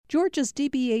Georgia's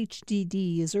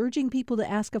DBHDD is urging people to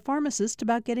ask a pharmacist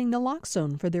about getting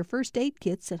naloxone for their first aid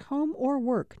kits at home or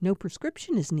work. No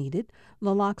prescription is needed.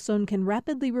 Naloxone can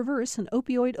rapidly reverse an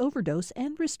opioid overdose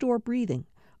and restore breathing.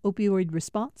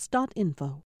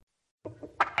 Opioidresponse.info.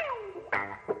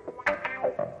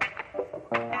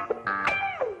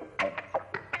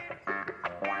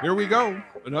 Here we go.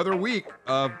 Another week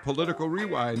of Political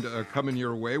Rewind coming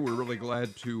your way. We're really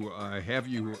glad to have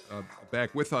you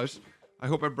back with us. I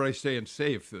hope everybody's staying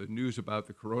safe. The news about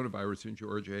the coronavirus in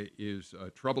Georgia is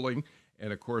troubling.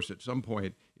 And, of course, at some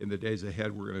point in the days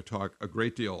ahead, we're going to talk a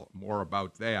great deal more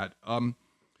about that.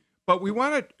 But we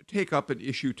want to take up an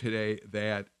issue today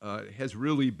that has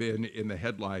really been in the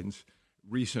headlines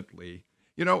recently.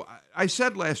 You know, I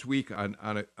said last week on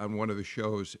one of the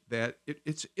shows that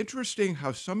it's interesting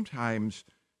how sometimes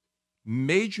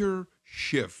major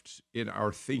shifts in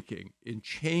our thinking, in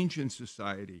change in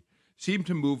society, seem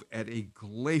to move at a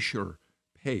glacier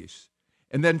pace.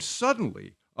 And then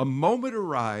suddenly a moment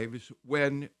arrives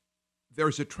when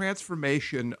there's a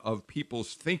transformation of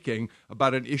people's thinking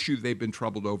about an issue they've been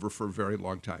troubled over for a very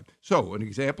long time. So an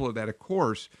example of that, of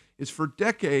course, is for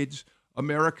decades,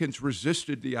 Americans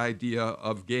resisted the idea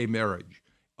of gay marriage,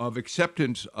 of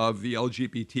acceptance of the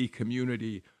LGBT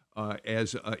community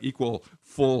as equal,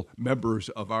 full members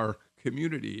of our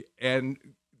community. And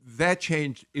that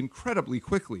changed incredibly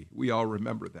quickly. We all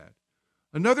remember that.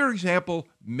 Another example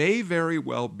may very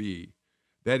well be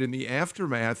that in the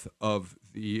aftermath of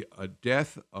the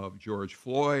death of George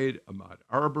Floyd, Ahmaud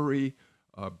Arbery,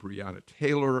 Breonna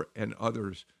Taylor, and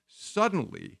others,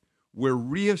 suddenly we're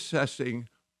reassessing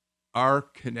our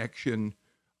connections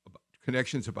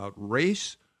about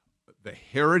race, the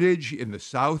heritage in the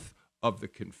South of the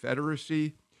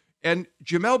Confederacy. And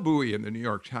Jamelle Bouie in the New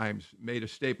York Times made a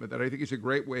statement that I think is a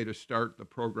great way to start the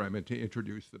program and to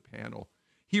introduce the panel.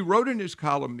 He wrote in his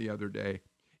column the other day,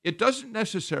 "It doesn't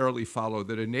necessarily follow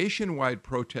that a nationwide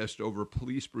protest over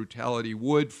police brutality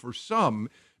would, for some,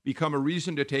 become a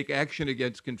reason to take action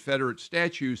against Confederate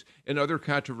statues and other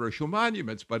controversial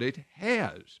monuments, but it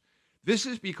has. This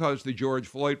is because the George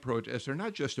Floyd protests are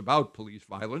not just about police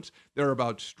violence. They're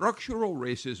about structural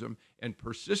racism and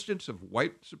persistence of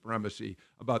white supremacy,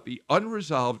 about the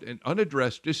unresolved and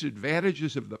unaddressed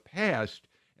disadvantages of the past,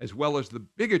 as well as the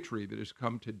bigotry that has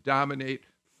come to dominate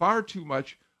far too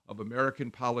much of American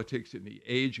politics in the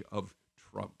age of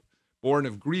Trump. Born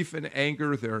of grief and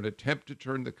anger, they're an attempt to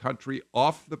turn the country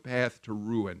off the path to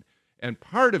ruin. And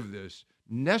part of this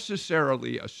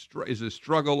necessarily is a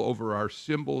struggle over our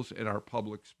symbols and our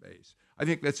public space." I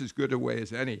think that's as good a way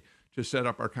as any to set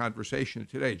up our conversation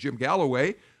today. Jim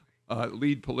Galloway,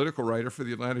 lead political writer for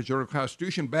the Atlanta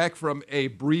Journal-Constitution, back from a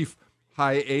brief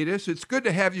hiatus. It's good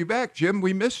to have you back, Jim.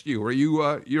 We missed you. Are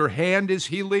you? Your hand is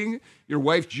healing. Your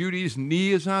wife Judy's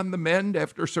knee is on the mend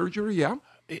after surgery. Yeah.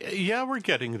 Yeah, we're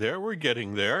getting there.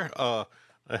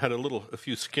 I had a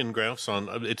few skin grafts on.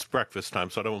 It's breakfast time,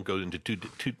 so I don't go into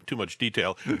too much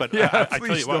detail. But yeah, I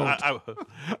tell you what,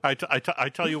 I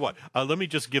tell you what. Let me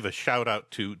just give a shout out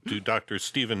to Dr.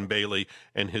 Stephen Bailey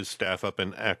and his staff up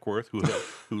in Ackworth, who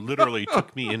literally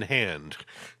took me in hand.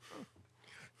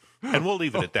 And we'll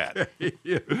leave it at that.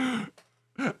 Yeah.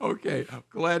 Okay,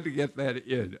 glad to get that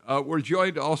in. We're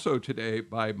joined also today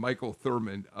by Michael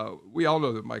Thurmond. We all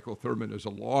know that Michael Thurmond is a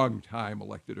long-time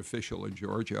elected official in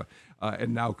Georgia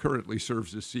and now currently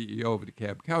serves as CEO of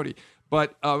DeKalb County.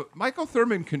 But Michael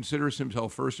Thurmond considers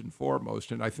himself first and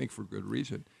foremost, and I think for good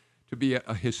reason, to be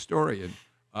a historian.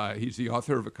 He's the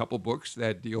author of a couple books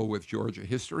that deal with Georgia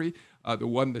history. The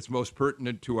one that's most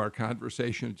pertinent to our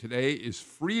conversation today is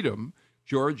Freedom,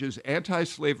 Georgia's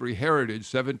Anti-Slavery Heritage,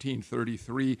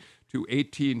 1733 to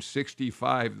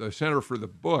 1865. The Center for the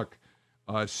Book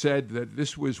said that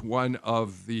this was one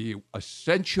of the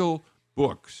essential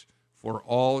books for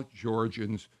all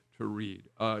Georgians to read.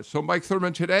 So, Mike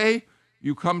Thurmond, today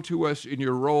you come to us in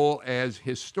your role as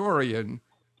historian,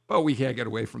 but we can't get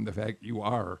away from the fact you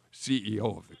are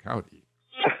CEO of the county.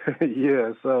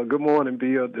 Yes. Good morning,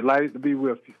 Bill. Delighted to be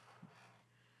with you.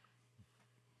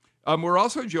 We're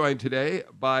also joined today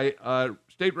by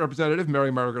State Representative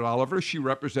Mary Margaret Oliver. She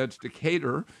represents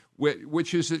Decatur,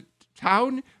 which is a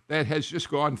town that has just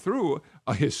gone through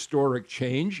a historic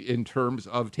change in terms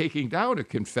of taking down a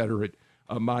Confederate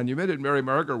monument. And Mary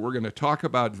Margaret, we're going to talk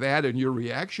about that and your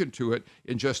reaction to it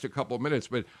in just a couple of minutes.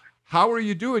 But how are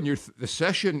you doing? The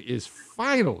session is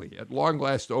finally, at long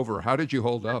last, over. How did you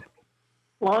hold up?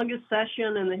 Longest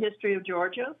session in the history of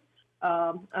Georgia.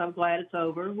 I'm glad it's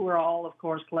over. We're all, of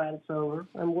course, glad it's over.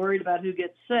 I'm worried about who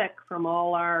gets sick from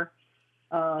all our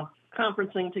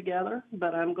conferencing together,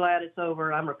 but I'm glad it's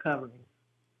over. I'm recovering.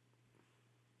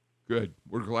 Good.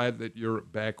 We're glad that you're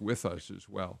back with us as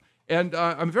well. And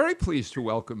I'm very pleased to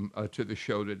welcome to the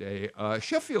show today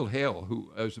Sheffield Hale,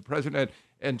 who is the president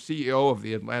and CEO of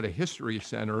the Atlanta History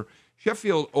Center.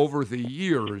 Sheffield, over the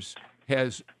years,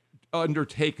 has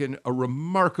undertaken a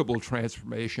remarkable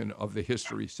transformation of the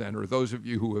History Center. Those of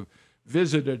you who have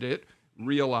visited it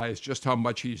realize just how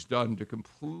much he's done to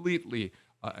completely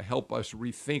help us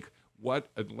rethink what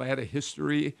Atlanta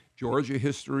history, Georgia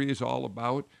history is all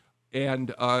about.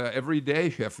 And every day,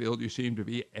 Sheffield, you seem to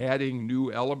be adding new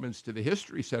elements to the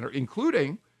History Center,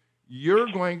 including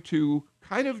you're going to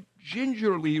kind of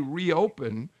gingerly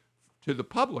reopen to the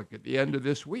public at the end of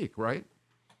this week, right?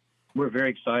 We're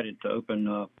very excited to open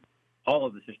all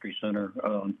of the History Center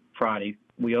on Friday.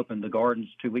 We opened the gardens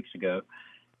 2 weeks ago,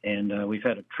 and we've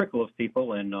had a trickle of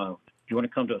people. And if you want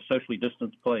to come to a socially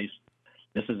distanced place,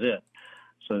 this is it.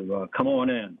 So come on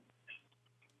in.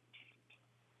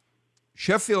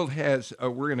 Sheffield has,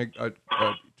 we're going to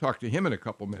talk to him in a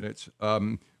couple minutes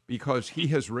because he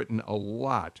has written a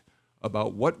lot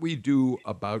about what we do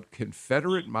about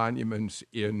Confederate monuments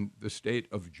in the state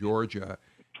of Georgia,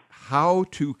 how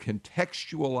to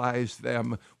contextualize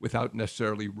them without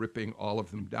necessarily ripping all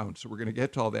of them down. So we're going to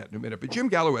get to all that in a minute. But Jim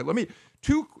Galloway,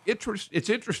 it's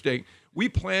interesting. We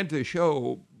planned the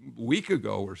show a week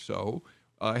ago or so,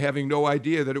 having no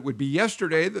idea that it would be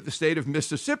yesterday that the state of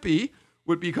Mississippi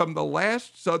would become the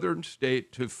last southern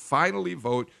state to finally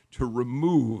vote to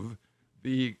remove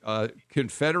the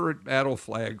Confederate battle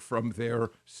flag from their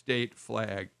state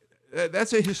flag.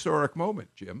 That's a historic moment,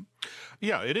 Jim.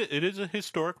 Yeah, it is a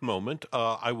historic moment.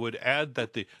 I would add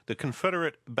that the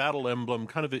Confederate battle emblem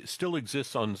kind of still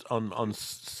exists on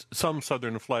some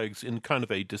southern flags in kind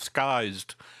of a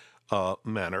disguised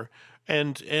manner.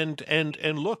 And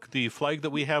look, the flag that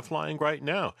we have flying right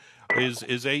now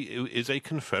is a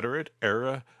Confederate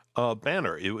era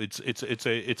banner.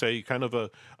 It's a kind of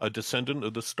a descendant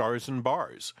of the Stars and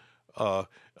Bars.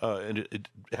 And it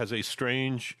has a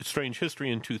strange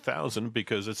history in 2000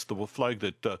 because it's the flag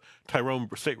that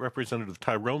State Representative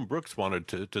Tyrone Brooks wanted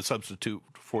to substitute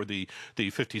for the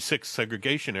 56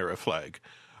 segregation era flag.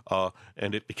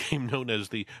 And it became known as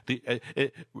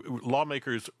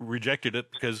lawmakers rejected it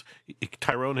because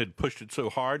Tyrone had pushed it so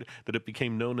hard that it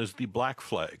became known as the black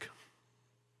flag.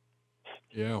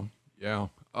 Yeah.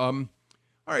 All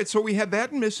right, so we had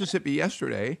that in Mississippi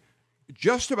yesterday.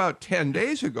 Just about 10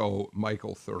 days ago,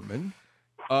 Michael Thurman,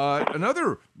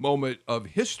 another moment of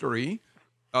history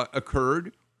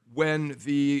occurred when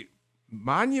the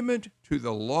monument to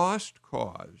the lost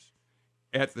cause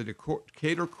at the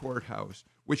Decatur Courthouse,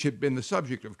 which had been the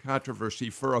subject of controversy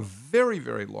for a very,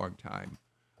 very long time,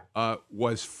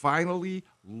 was finally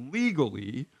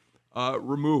legally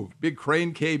removed. Big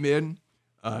crane came in,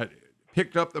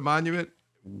 picked up the monument,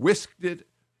 whisked it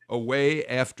away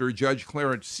after Judge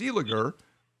Clarence Seeliger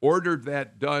ordered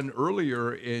that done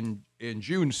earlier in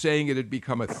June, saying it had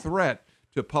become a threat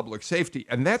to public safety.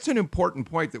 And that's an important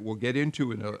point that we'll get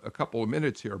into in a couple of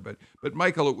minutes here. But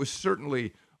Michael, it was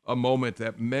certainly a moment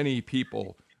that many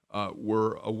people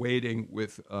were awaiting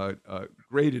with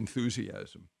great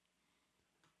enthusiasm.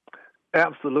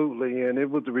 Absolutely, and it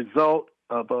was the result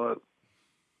of a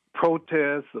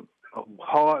protest, of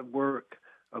hard work,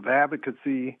 of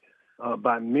advocacy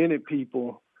by many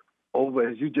people over,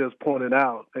 as you just pointed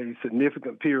out, a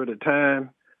significant period of time.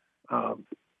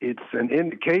 It's an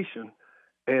indication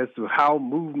as to how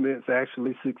movements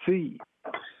actually succeed.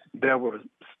 There were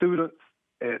students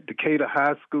at Decatur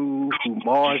High School who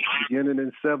marched beginning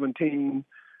in 17.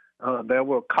 There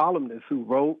were columnists who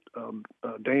wrote.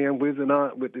 Dan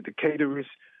Wisenant with the Decaturist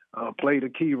played a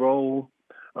key role.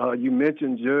 You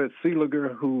mentioned Judge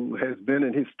Seeliger, who has been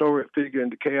an historic figure in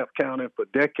DeKalb County for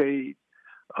decades,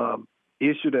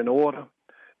 issued an order.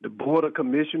 The Board of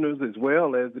Commissioners, as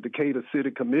well as the Decatur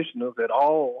City Commissioners, that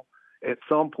all at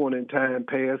some point in time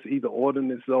passed either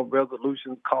ordinances or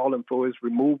resolutions calling for its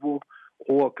removal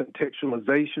or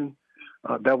contextualization.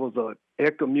 There was an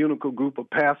ecumenical group of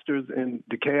pastors in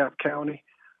DeKalb County,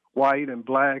 white and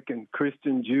black and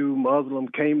Christian, Jew, Muslim,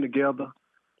 came together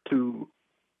to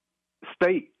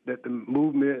state that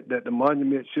the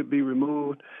monument should be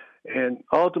removed. And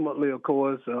ultimately, of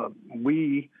course,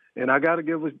 and I got to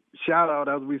give a shout out,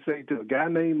 as we say, to a guy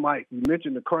named Mike. You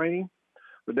mentioned the crane,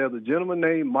 but there's a gentleman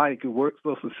named Mike who works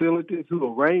for facilities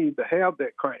who arranged to have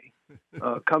that crane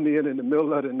come in the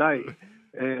middle of the night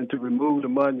and to remove the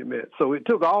monument. So it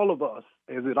took all of us,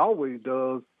 as it always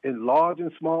does, in large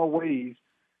and small ways,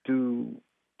 to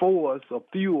force or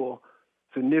fuel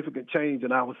significant change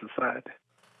in our society.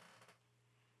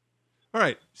 All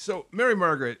right. So, Mary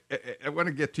Margaret, I want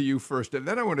to get to you first, and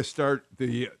then I want to start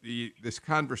this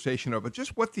conversation about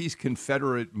just what these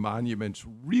Confederate monuments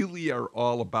really are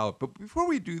all about. But before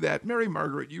we do that, Mary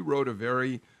Margaret, you wrote a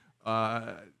very,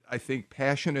 I think,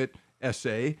 passionate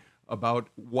essay about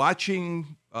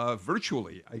watching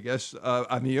virtually, I guess,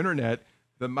 on the internet,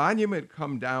 the monument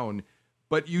come down.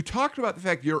 But you talked about the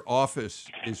fact your office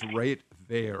is right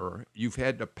there. You've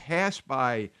had to pass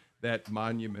by that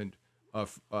monument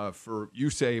for, you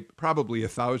say, probably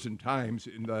 1,000 times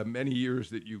in the many years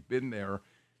that you've been there.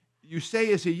 You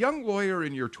say as a young lawyer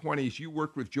in your 20s, you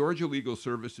worked with Georgia Legal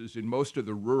Services in most of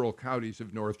the rural counties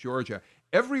of North Georgia.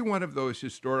 Every one of those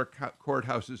historic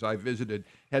courthouses I visited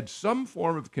had some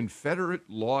form of Confederate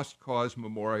lost cause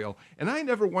memorial, and I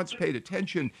never once paid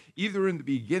attention, either in the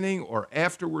beginning or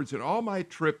afterwards. In all my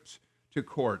trips to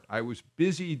court, I was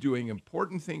busy doing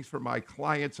important things for my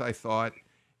clients, I thought,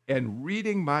 and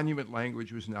reading monument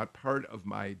language was not part of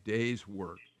my day's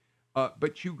work.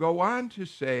 But you go on to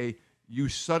say you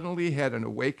suddenly had an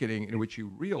awakening in which you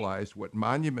realized what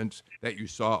monuments that you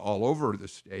saw all over the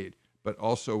state, but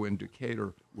also in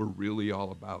Decatur, were really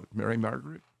all about. Mary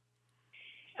Margaret?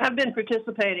 I've been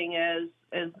participating,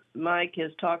 as Mike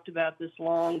has talked about, this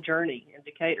long journey in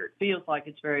Decatur. It feels like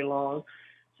it's very long.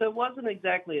 So it wasn't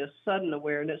exactly a sudden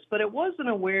awareness, but it was an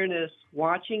awareness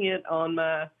watching it on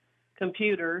my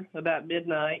computer about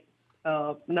midnight,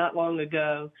 not long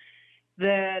ago,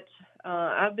 that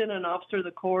I've been an officer of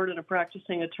the court and a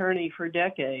practicing attorney for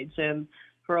decades, and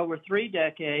for over 3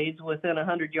 decades within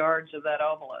 100 yards of that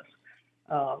obelisk.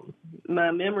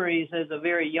 My memories as a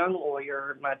very young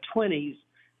lawyer, in my 20s,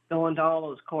 going to all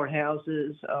those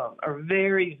courthouses are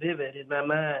very vivid in my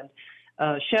mind.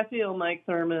 Sheffield, Mike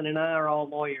Thurman, and I are all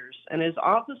lawyers, and as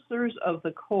officers of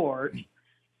the court,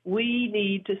 we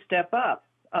need to step up.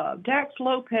 Dax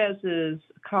Lopez's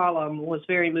column was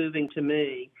very moving to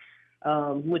me,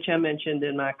 which I mentioned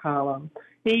in my column.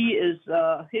 He is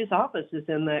his office is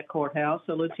in that courthouse,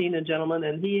 a Latina gentleman,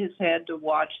 and he has had to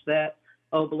watch that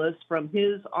obelisk from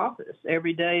his office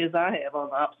every day, as I have, on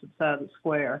the opposite side of the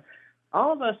square.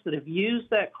 All of us that have used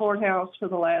that courthouse for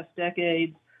the last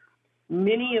decades,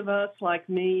 many of us, like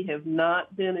me, have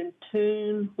not been in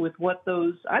tune with what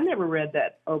those. I never read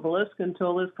that obelisk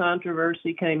until this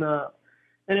controversy came up.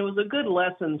 And it was a good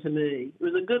lesson to me. It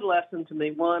was a good lesson to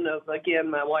me, one of, again,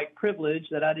 my white privilege,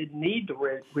 that I didn't need to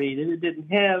read it. It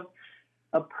didn't have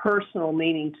a personal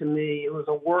meaning to me. It was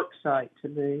a work site to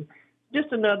me.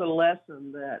 Just another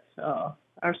lesson that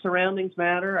our surroundings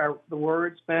matter, the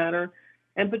words matter,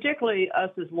 and particularly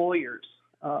us as lawyers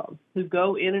who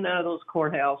go in and out of those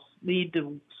courthouses need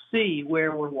to see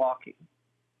where we're walking.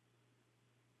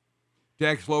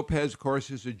 Dax Lopez, of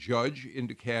course, is a judge in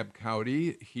DeKalb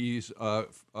County. He's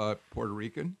Puerto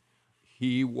Rican.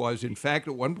 He was, in fact,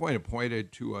 at one point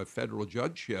appointed to a federal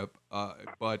judgeship,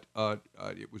 but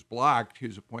it was blocked.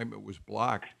 His appointment was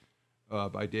blocked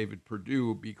by David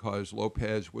Perdue because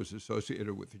Lopez was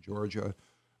associated with the Georgia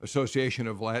Association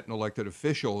of Latin Elected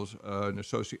Officials,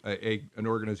 an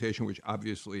organization which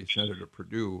obviously Senator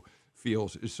Perdue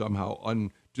feels is somehow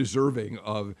undeserving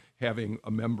of having a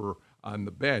member on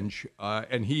the bench.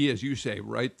 And he, as you say,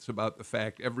 writes about the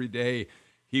fact every day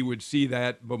he would see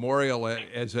that memorial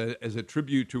as a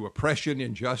tribute to oppression,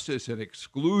 injustice, and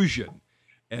exclusion,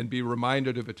 and be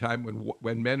reminded of a time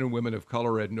when men and women of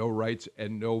color had no rights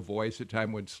and no voice, a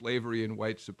time when slavery and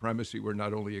white supremacy were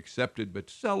not only accepted but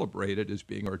celebrated as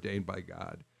being ordained by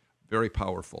God. Very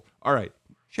powerful. All right,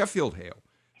 Sheffield Hale.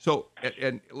 So,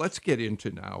 and let's get into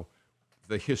now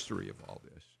the history of all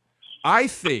this. I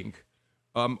think,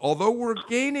 although we're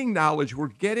gaining knowledge, we're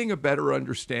getting a better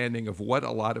understanding of what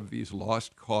a lot of these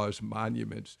lost cause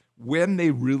monuments, when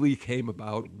they really came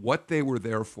about, what they were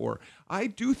there for. I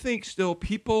do think still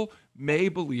people may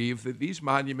believe that these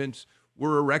monuments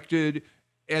were erected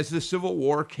as the Civil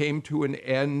War came to an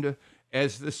end,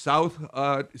 as the South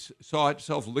saw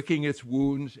itself licking its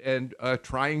wounds and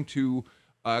trying to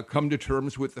come to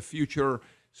terms with the future,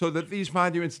 so that these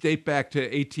monuments date back to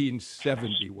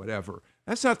 1870, whatever.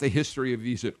 That's not the history of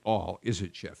these at all, is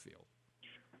it, Sheffield?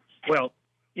 Well,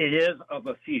 it is of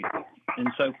a few. And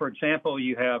so, for example,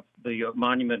 you have the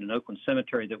monument in Oakland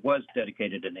Cemetery that was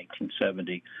dedicated in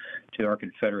 1870 to our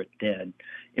Confederate dead.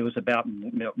 It was about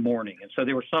mourning. And so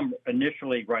there were some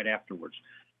initially right afterwards,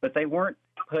 but they weren't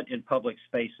put in public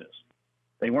spaces.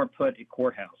 They weren't put in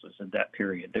courthouses in that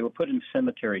period. They were put in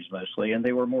cemeteries mostly, and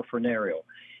they were more funereal.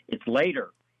 It's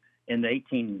later, in the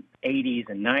 1880s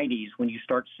and 90s, when you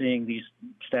start seeing these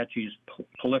statues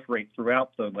proliferate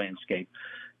throughout the landscape,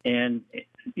 and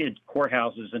in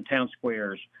courthouses and town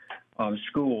squares,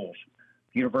 schools,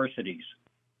 universities.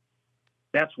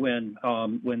 that's when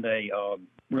they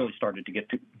really started to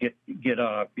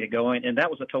get going, and that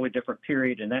was a totally different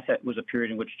period, and that was a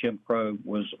period in which Jim Crow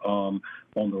was on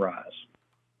the rise.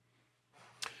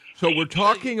 So we're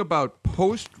talking about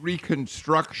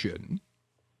post-Reconstruction,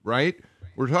 right?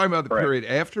 We're talking about the period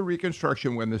after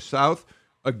Reconstruction when the South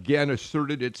again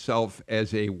asserted itself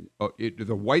as the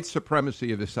white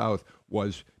supremacy of the South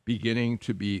was beginning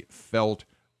to be felt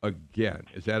again.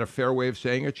 Is that a fair way of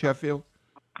saying it, Sheffield?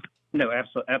 No,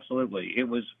 absolutely. It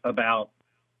was about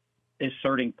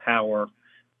asserting power,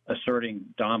 asserting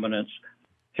dominance,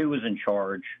 who was in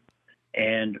charge,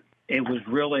 and it was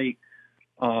really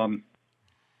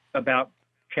about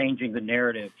changing the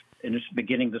narrative and just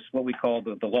beginning this what we call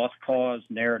the lost cause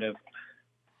narrative,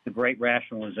 the great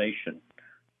rationalization.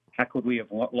 How could we have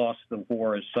lost the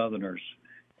war as Southerners?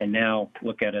 And now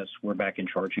look at us, we're back in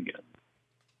charge again.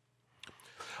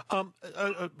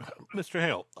 Mr.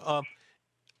 Hale,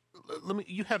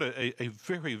 you had a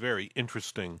very, very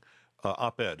interesting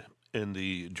op-ed in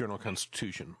the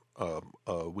Journal-Constitution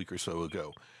a week or so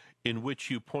ago, in which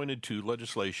you pointed to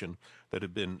legislation that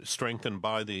had been strengthened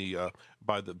by the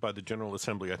General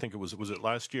Assembly. I think was it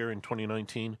last year in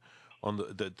 2019 on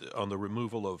the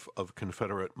removal of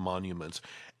Confederate monuments,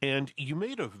 and you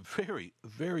made a very,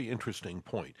 very interesting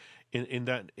point in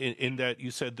that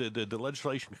you said that the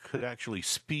legislation could actually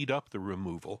speed up the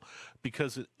removal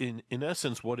because in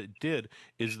essence what it did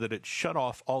is that it shut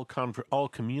off all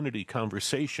community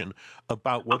conversation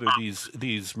about whether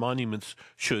these monuments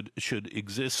should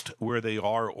exist where they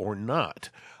are or not,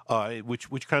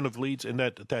 which kind of leads in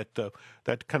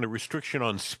that kind of restriction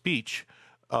on speech.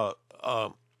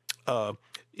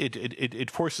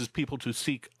 It forces people to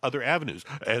seek other avenues,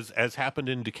 as happened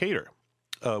in Decatur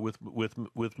with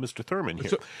Mr. Thurman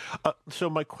here. So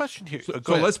my question here. So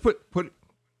let's put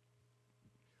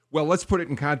it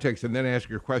in context and then ask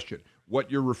your question. What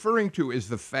you're referring to is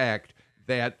the fact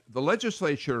that the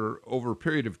legislature, over a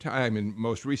period of time, and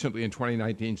most recently in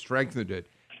 2019, strengthened it,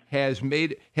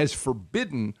 has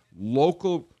forbidden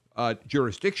local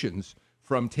jurisdictions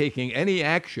from taking any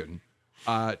action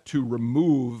to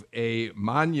remove a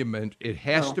monument. It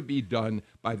has to be done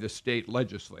by the state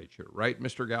legislature, right,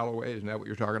 Mr. Galloway? Isn't that what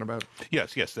you're talking about?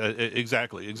 Yes,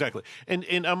 exactly.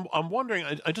 And I'm wondering.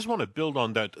 I just want to build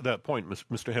on that point,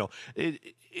 Mr. Hale,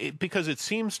 because it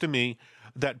seems to me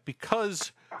that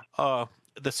because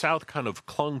the South kind of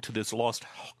clung to this lost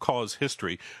cause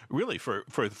history, really for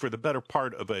the better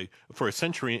part of a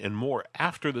century and more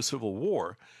after the Civil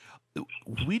War.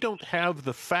 We don't have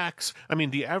the facts. I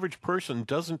mean, the average person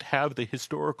doesn't have the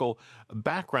historical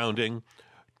backgrounding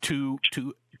to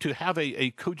have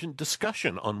a cogent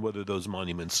discussion on whether those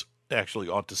monuments actually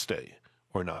ought to stay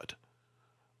or not.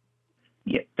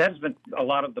 Yeah, that's been a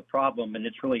lot of the problem, and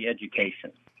it's really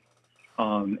education.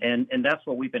 And that's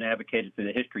what we've been advocating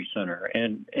through the History Center.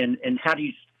 And how do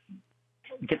you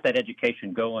get that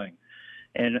education going?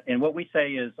 And what we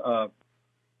say is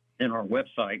in our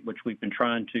website, which we've been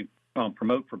trying to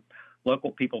promote for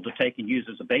local people to take and use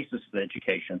as a basis of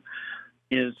education,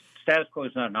 is status quo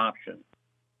is not an option.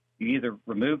 You either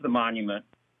remove the monument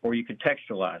or you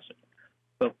contextualize it.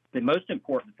 But the most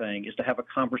important thing is to have a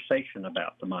conversation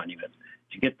about the monument,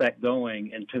 to get that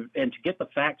going and to get the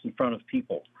facts in front of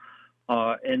people.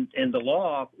 And the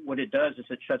law, what it does is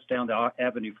it shuts down the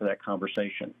avenue for that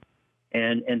conversation.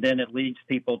 And then it leads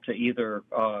people to either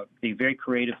be very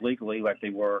creative legally, like they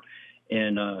were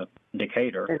in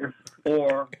Decatur,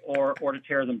 or to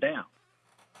tear them down.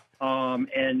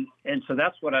 And so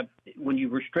that's what when you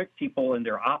restrict people in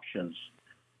their options,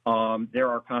 there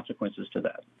are consequences to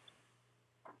that.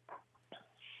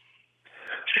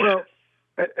 Well,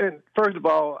 and first of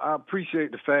all, I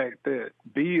appreciate the fact that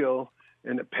Bill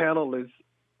and the panelists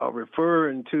are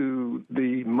referring to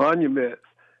the monuments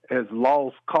as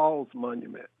lost cause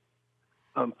monuments.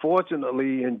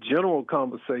 Unfortunately, in general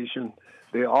conversation,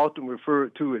 they're often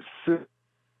referred to as civil.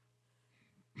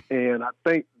 And I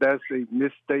think that's a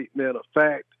misstatement of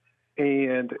fact,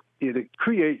 and it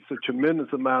creates a tremendous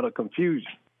amount of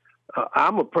confusion.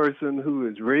 I'm a person who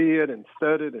has read and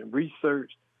studied and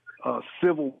researched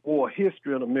Civil War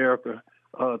history in America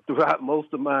throughout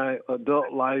most of my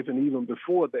adult life and even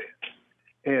before that.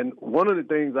 And one of the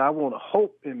things I want to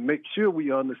hope and make sure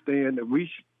we understand that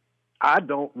I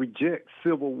don't reject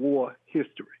Civil War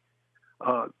history.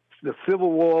 The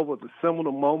Civil War was a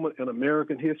seminal moment in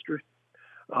American history.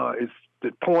 It's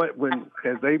the point when,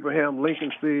 as Abraham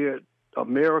Lincoln said,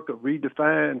 America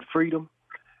redefined freedom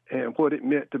and what it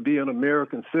meant to be an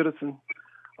American citizen.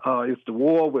 It's the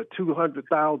war with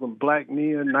 200,000 black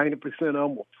men, 90% of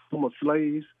them were former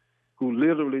slaves, who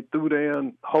literally threw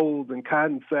down holes in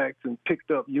cotton sacks and picked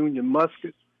up Union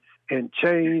muskets and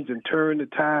changed and turned the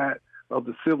tide of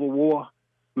the Civil War,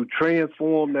 who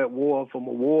transformed that war from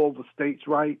a war over states'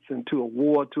 rights into a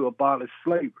war to abolish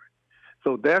slavery.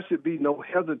 So there should be no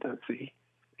hesitancy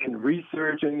in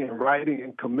researching and writing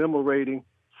and commemorating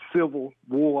Civil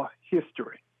War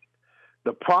history.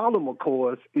 The problem, of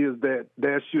course, is that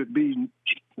there should be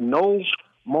no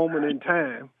moment in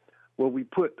time where we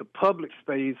put the public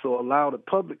space or allow the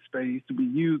public space to be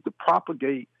used to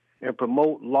propagate and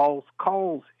promote lost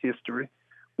cause history,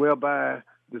 whereby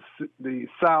the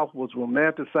South was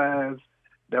romanticized.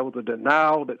 There was a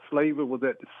denial that slavery was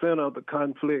at the center of the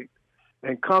conflict.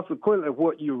 And consequently,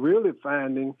 what you're really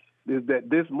finding is that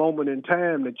this moment in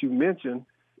time that you mentioned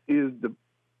is the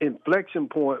inflection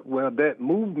point where that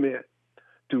movement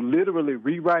to literally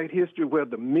rewrite history, where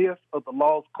the myth of the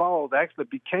lost cause actually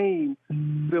became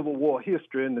Civil War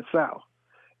history in the South.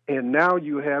 And now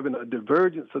you're having a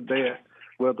divergence of that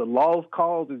where the lost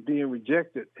cause is being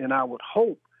rejected. And I would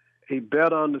hope a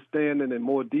better understanding and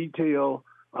more detailed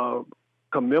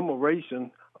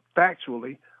commemoration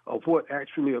factually of what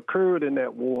actually occurred in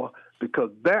that war,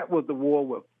 because that was the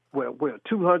war where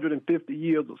 250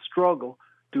 years of struggle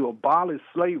to abolish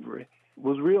slavery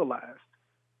was realized.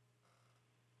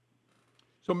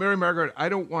 So, Mary Margaret, I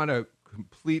don't want to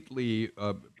completely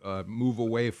move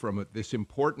away from this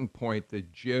important point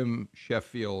that Jim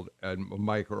Sheffield and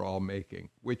Mike are all making,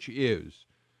 which is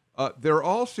they're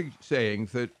all saying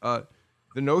that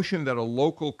the notion that a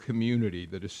local community,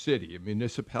 that a city, a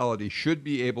municipality should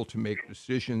be able to make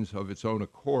decisions of its own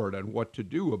accord on what to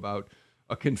do about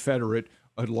a Confederate,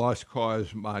 a lost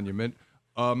cause monument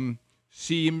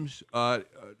seems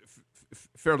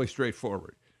fairly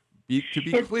straightforward. To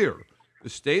be clear, the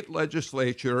state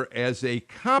legislature, as a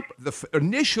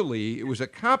initially it was a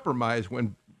compromise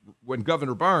when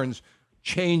Governor Barnes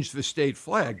changed the state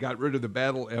flag, got rid of the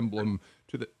battle emblem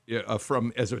to the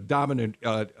from as a dominant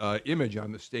image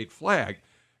on the state flag.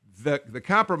 The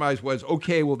compromise was,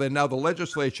 okay, well then now the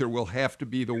legislature will have to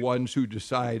be the ones who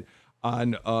decide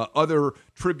on other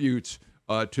tributes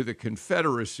to the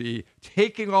Confederacy,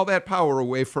 taking all that power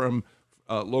away from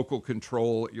local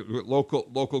control,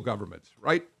 local governments,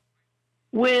 right?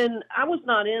 When I was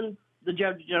not in the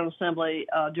Georgia General Assembly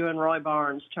during Roy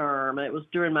Barnes' term, it was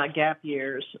during my gap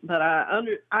years, but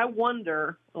I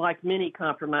wonder, like many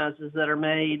compromises that are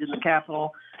made in the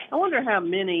Capitol, I wonder how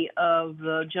many of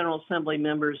the General Assembly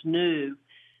members knew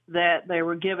that they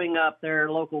were giving up their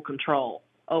local control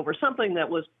over something that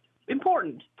was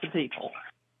important to people.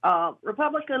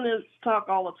 Republicans talk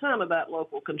all the time about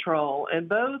local control, and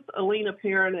both Alina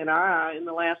Perrin and I, in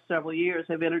the last several years,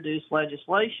 have introduced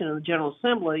legislation in the General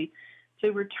Assembly to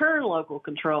return local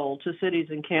control to cities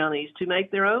and counties to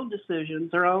make their own decisions,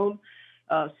 their own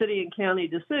city and county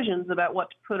decisions about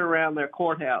what to put around their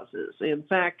courthouses. In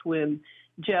fact, when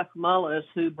Jeff Mullis,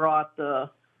 who brought the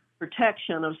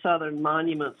protection of Southern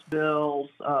monuments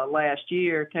bills last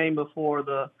year, came before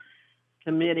the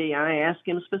committee, I asked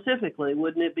him specifically,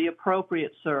 wouldn't it be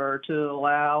appropriate, sir, to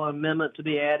allow an amendment to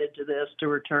be added to this to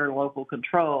return local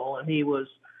control? And he was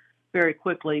very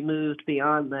quickly moved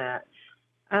beyond that.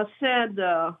 I said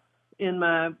in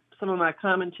some of my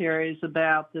commentaries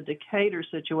about the Decatur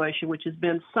situation, which has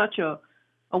been such a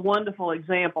wonderful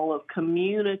example of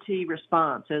community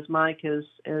response, as Mike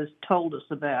has told us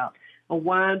about, a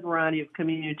wide variety of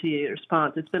community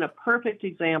response. It's been a perfect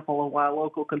example of why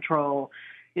local control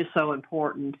is so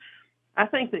important. I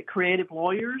think that creative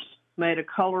lawyers made a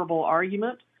colorable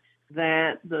argument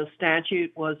that the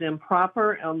statute was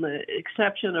improper on the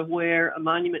exception of where a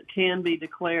monument can be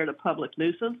declared a public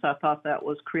nuisance. I thought that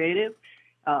was creative.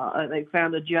 They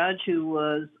found a judge who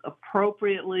was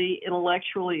appropriately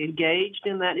intellectually engaged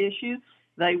in that issue.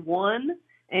 They won,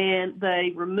 and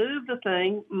they removed the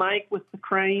thing. Mike with the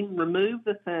crane removed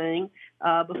the thing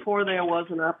before there was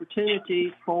an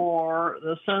opportunity for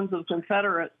the Sons of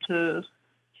Confederate to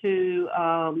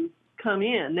come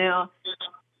in now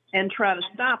and try to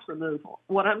stop removal.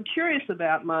 What I'm curious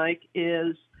about, Mike,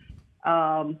 is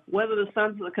whether the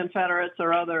Sons of the Confederates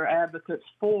or other advocates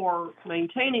for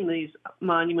maintaining these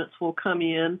monuments will come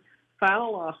in, file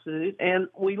a lawsuit, and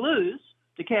we lose.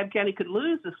 DeKalb County could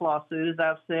lose this lawsuit, as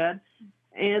I've said,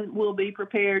 and we'll be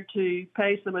prepared to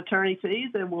pay some attorney fees,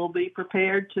 and we'll be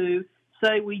prepared to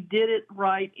say we did it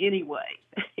right anyway,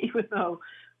 even though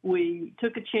we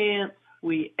took a chance,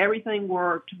 everything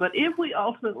worked. But if we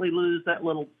ultimately lose that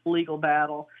little legal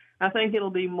battle, I think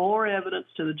it'll be more evidence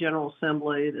to the General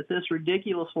Assembly that this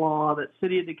ridiculous law that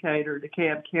City of Decatur,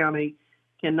 DeKalb County,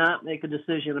 cannot make a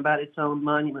decision about its own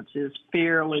monuments is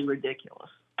fairly ridiculous.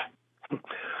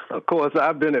 Of course,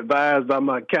 I've been advised by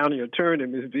my county attorney,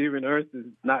 Ms. Vivian Ernst,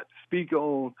 not to speak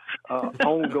on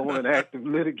ongoing active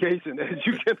litigation, as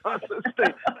you can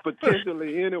understand,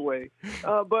 potentially anyway.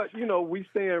 But, we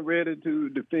stand ready to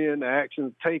defend the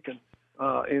actions taken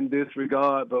in this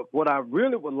regard. But what I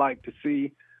really would like to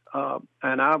see,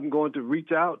 and I'm going to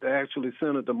reach out to actually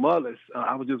Senator Mullis.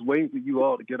 I was just waiting for you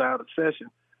all to get out of session.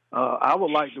 I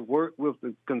would like to work with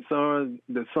the Sons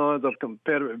of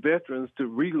Confederate Veterans to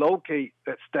relocate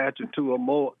that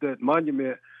that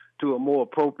monument to a more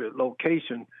appropriate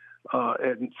location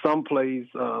at some place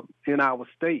in our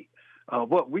state.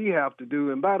 What we have to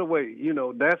do, and by the way,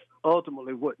 that's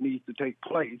ultimately what needs to take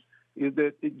place, is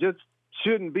that it just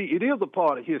shouldn't be. It is a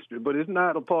part of history, but it's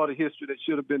not a part of history that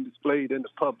should have been displayed in the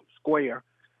public square.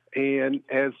 And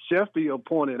as Sheffield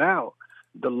pointed out,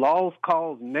 the lost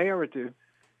cause narrative,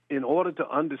 in order to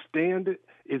understand it,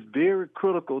 it's very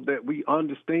critical that we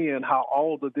understand how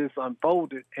all of this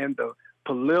unfolded and the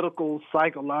political,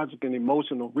 psychological, and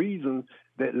emotional reasons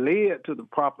that led to the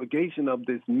propagation of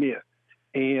this myth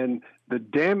and the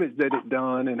damage that it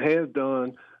done and has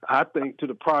done, I think, to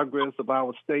the progress of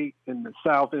our state and the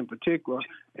South in particular,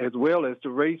 as well as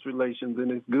to race relations.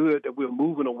 And it's good that we're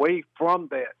moving away from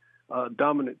that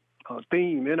dominant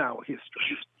theme in our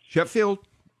history. Sheffield,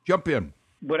 jump in.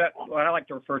 What I like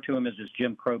to refer to them as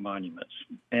Jim Crow monuments,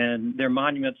 and they're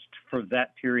monuments for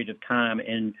that period of time.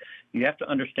 And you have to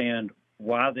understand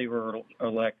why they were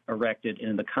erected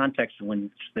and in the context in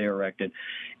which they're erected.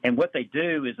 And what they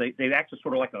do is they act as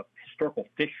sort of like a historical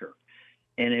fissure.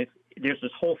 And if there's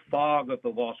this whole fog of the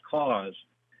lost cause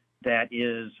that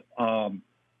is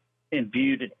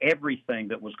imbued in everything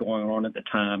that was going on at the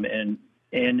time, and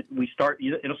it starts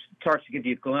to give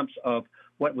you a glimpse of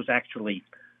what was actually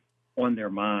on their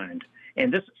mind.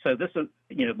 And this is,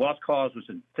 Lost Cause was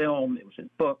in film, it was in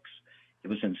books, it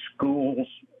was in schools,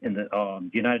 in the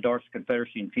United Arts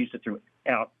Confederacy infused it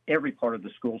throughout every part of the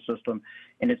school system,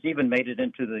 and it's even made it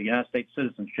into the United States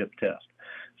citizenship test.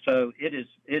 So it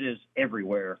is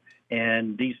everywhere.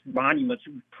 And these monuments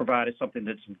provided something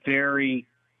that's very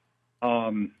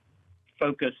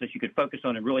focused, that you could focus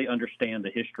on and really understand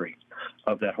the history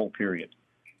of that whole period.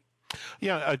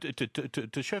 Yeah,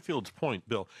 to Sheffield's point,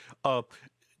 Bill,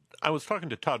 I was talking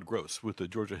to Todd Gross with the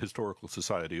Georgia Historical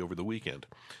Society over the weekend,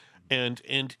 and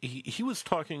he was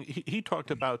talking. He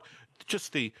talked about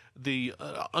just the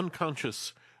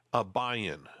unconscious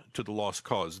buy-in to the lost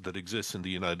cause that exists in the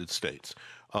United States.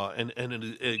 And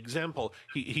an example,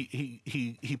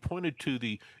 he pointed to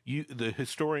the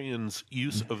historian's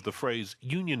use of the phrase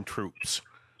Union troops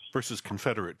versus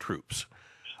Confederate troops.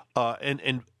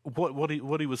 And what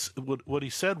he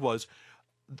said was,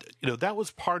 that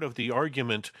was part of the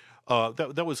argument.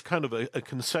 That was kind of a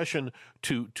concession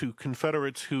to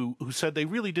Confederates who said they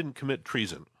really didn't commit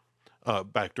treason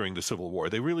back during the Civil War.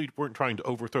 They really weren't trying to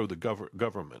overthrow the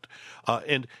government.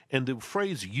 And the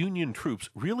phrase Union troops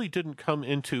really didn't come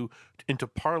into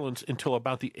parlance until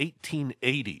about the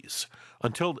 1880s.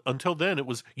 Until then, it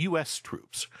was U.S.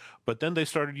 troops. But then they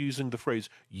started using the phrase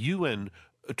Union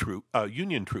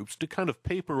troops to kind of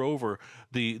paper over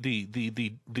the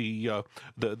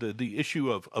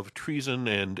issue of treason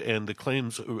and the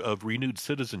claims of renewed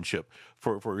citizenship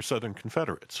for Southern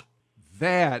Confederates.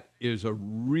 That is a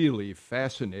really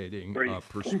fascinating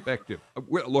perspective.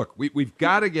 Look, we've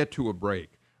got to get to a break,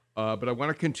 but I want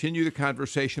to continue the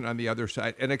conversation on the other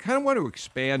side, and I kind of want to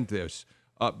expand this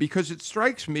because it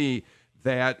strikes me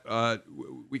that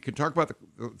we can talk about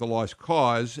the lost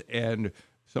cause and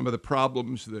some of the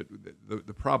problems,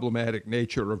 the problematic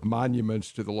nature of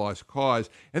monuments to the lost cause.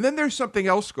 And then there's something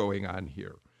else going on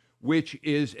here, which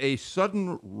is a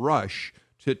sudden rush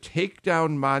to take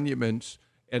down monuments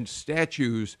and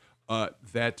statues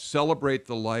that celebrate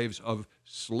the lives of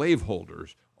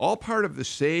slaveholders, all part of the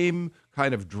same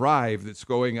kind of drive that's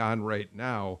going on right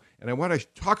now. And I want to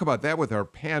talk about that with our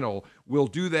panel. We'll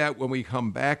do that when we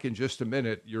come back in just a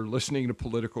minute. You're listening to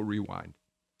Political Rewind.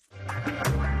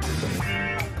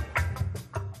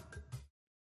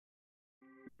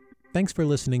 Thanks for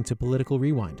listening to Political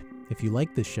Rewind. If you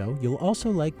like this show, you'll also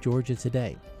like Georgia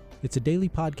Today. It's a daily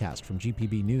podcast from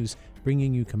GPB News,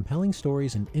 bringing you compelling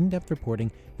stories and in-depth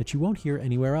reporting that you won't hear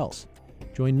anywhere else.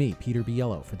 Join me, Peter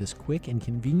Biello, for this quick and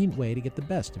convenient way to get the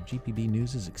best of GPB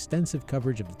News' extensive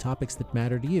coverage of the topics that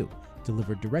matter to you,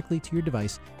 delivered directly to your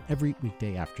device every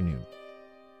weekday afternoon.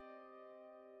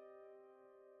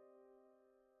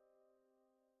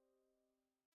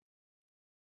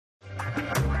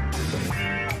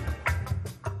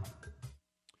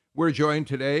 We're joined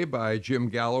today by Jim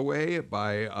Galloway,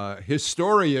 by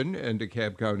historian and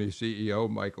DeKalb County CEO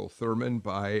Michael Thurman,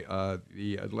 by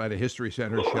the Atlanta History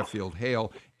Center Sheffield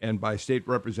Hale, and by State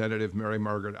Representative Mary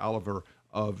Margaret Oliver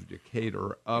of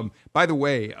Decatur. By the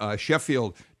way,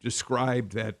 Sheffield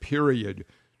described that period,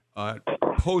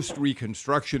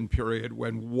 post-Reconstruction period,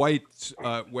 when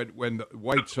when the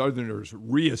white Southerners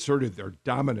reasserted their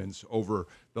dominance over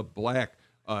the black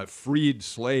freed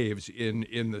slaves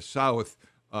in the South,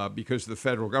 because the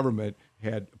federal government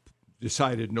had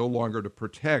decided no longer to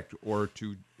protect or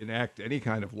to enact any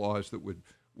kind of laws that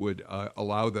would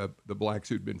allow the blacks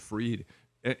who'd been freed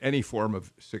any form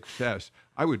of success.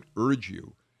 I would urge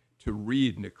you to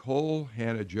read Nicole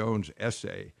Hannah-Jones'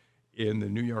 essay in the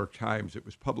New York Times. It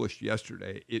was published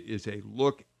yesterday. It is a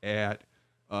look at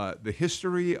the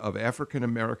history of African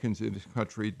Americans in this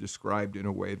country described in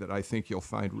a way that I think you'll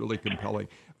find really compelling.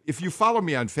 If you follow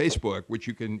me on Facebook, which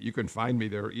you can find me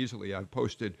there easily, I've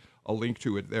posted a link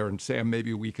to it there. And Sam,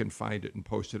 maybe we can find it and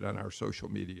post it on our social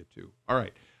media too. All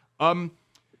right.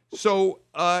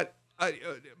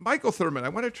 Michael Thurman, I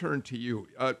want to turn to you.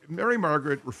 Mary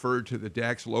Margaret referred to the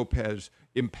Dax Lopez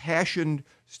impassioned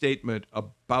statement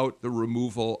about the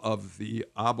removal of the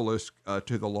obelisk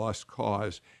to the Lost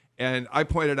Cause. And I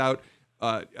pointed out,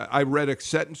 I read a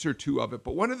sentence or two of it,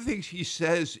 but one of the things he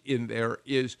says in there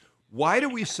is, why do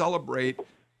we celebrate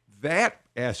that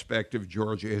aspect of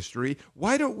Georgia history?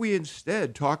 Why don't we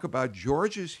instead talk about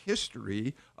Georgia's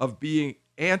history of being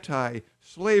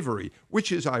anti-slavery,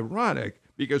 which is ironic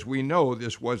because we know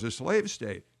this was a slave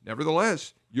state.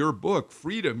 Nevertheless, your book,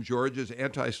 Freedom, Georgia's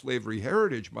Anti-Slavery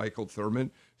Heritage, Michael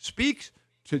Thurman, speaks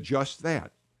to just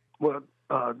that. Well,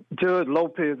 Judge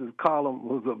Lopez's column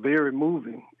was very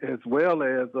moving, as well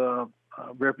as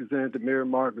Representative Mary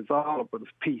Margaret Oliver's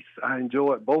piece. I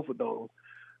enjoyed both of those.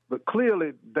 But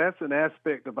clearly, that's an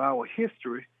aspect of our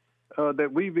history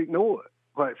that we've ignored,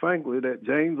 quite frankly, that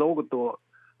James Oglethorpe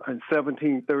in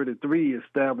 1733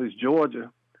 established Georgia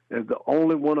as the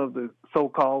only one of the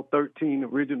so-called 13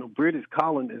 original British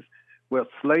colonies where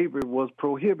slavery was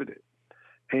prohibited.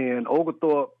 And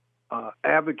Oglethorpe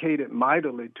advocated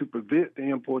mightily to prevent the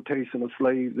importation of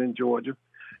slaves in Georgia.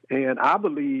 And I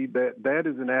believe that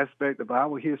is an aspect of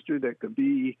our history that could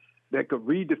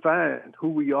redefine who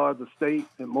we are as a state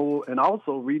and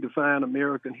also redefine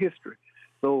American history.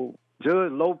 So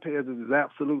Judge Lopez is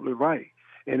absolutely right.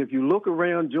 And if you look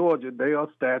around Georgia, there are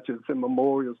statues and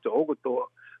memorials to Oglethorpe,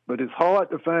 but it's hard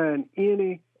to find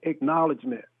any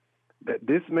acknowledgement that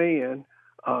this man,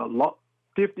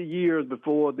 50 years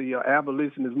before the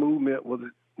abolitionist movement was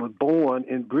born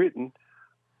in Britain,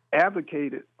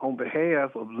 advocated on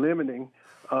behalf of limiting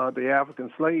the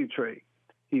African slave trade.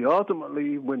 He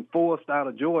ultimately, when forced out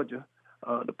of Georgia,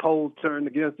 the polls turned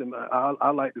against him.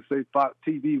 I like to say Fox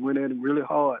TV went at him really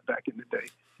hard back in the day,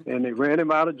 and they ran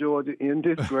him out of Georgia in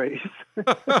disgrace.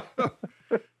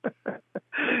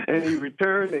 And he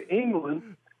returned to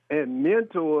England and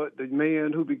mentored the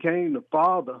man who became the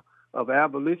father of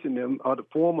abolitionism, or the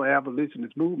former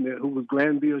abolitionist movement, who was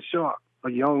Granville Sharp, a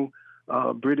young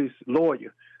British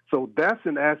lawyer. So that's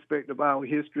an aspect of our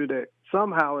history that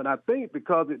somehow, and I think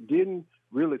because it didn't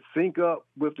really sync up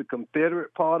with the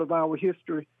Confederate part of our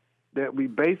history, that we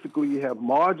basically have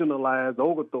marginalized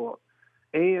Oglethorpe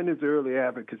and his early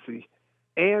advocacy,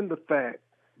 and the fact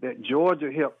that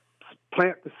Georgia helped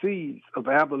plant the seeds of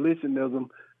abolitionism,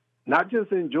 not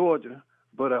just in Georgia,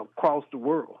 but across the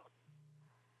world.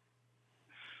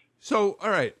 So, all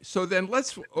right. So then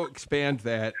let's expand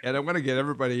that, and I want to get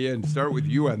everybody in. Start with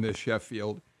you on this,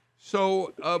 Sheffield.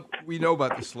 So we know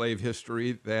about the slave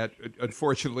history, that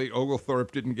unfortunately Oglethorpe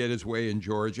didn't get his way in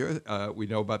Georgia. We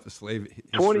know about the slave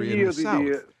history 20 years in the South. He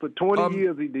did. For 20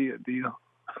 years he did, deal.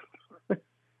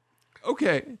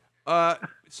 Okay.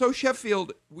 So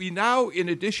Sheffield, we now, in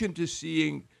addition to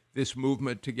seeing this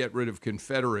movement to get rid of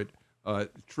Confederate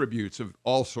tributes of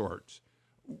all sorts,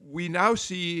 we now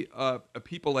see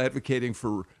people advocating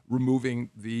for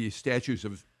removing the statues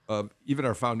of even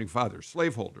our founding fathers,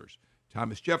 slaveholders.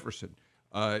 Thomas Jefferson,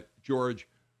 George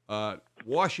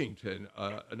Washington,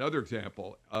 another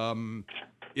example.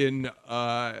 In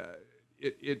the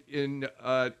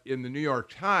New York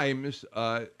Times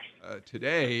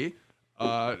today,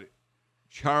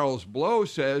 Charles Blow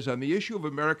says, on the issue of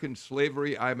American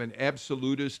slavery, I'm an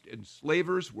absolutist, and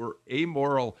slavers were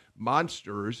amoral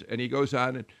monsters. And he goes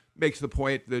on and makes the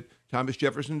point that Thomas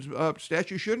Jefferson's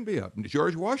statue shouldn't be up, and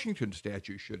George Washington's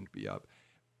statue shouldn't be up.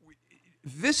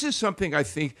 This is something I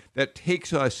think that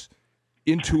takes us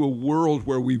into a world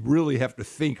where we really have to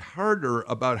think harder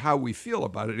about how we feel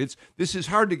about it. This is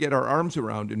hard to get our arms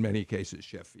around in many cases,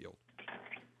 Sheffield.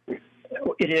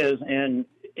 It is, and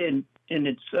and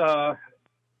it's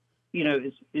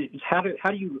it's how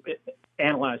do you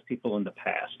analyze people in the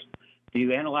past? Do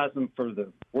you analyze them for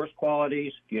the worst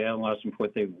qualities? Do you analyze them for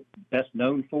what they were best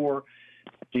known for?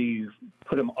 Do you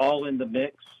put them all in the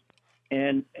mix?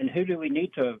 And who do we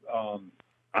need to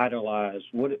idolize?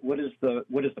 What is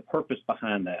the purpose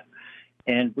behind that?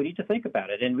 And we need to think about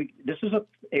it. And this is an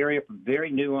area for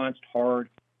very nuanced, hard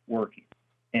working.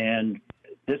 And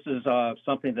this is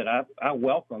something that I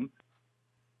welcome,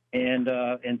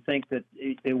 and think that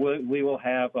we will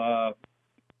have a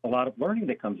lot of learning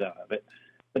that comes out of it.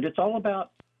 But it's all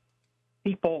about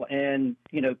people, and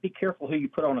be careful who you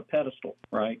put on a pedestal,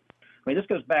 right? I mean, this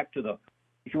goes back to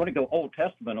if you want to go Old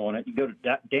Testament on it, you go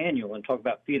to Daniel and talk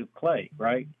about feet of clay,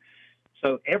 right?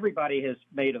 So everybody has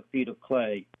made a feet of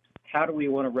clay. How do we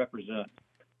want to represent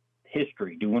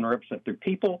history? Do you want to represent through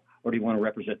people, or do you want to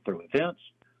represent through events?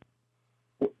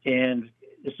 And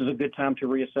this is a good time to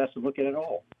reassess and look at it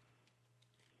all.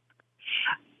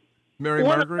 Mary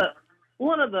Margaret?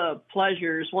 One of the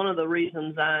pleasures, one of the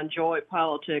reasons I enjoy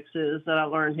politics is that I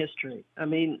learn history. I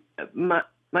mean,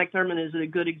 Mike Thurmond is a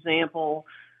good example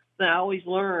that I always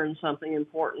learn something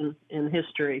important in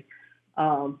history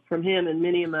from him and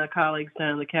many of my colleagues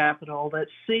down in the Capitol that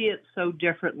see it so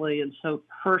differently and so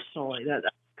personally, that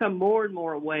I've become more and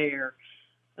more aware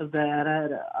of that. I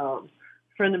had a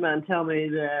friend of mine tell me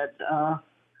that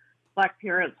Black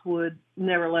parents would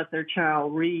never let their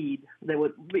child read. They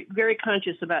would be very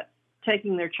conscious about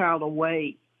taking their child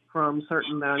away from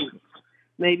certain values,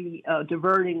 maybe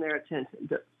diverting their attention,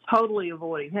 totally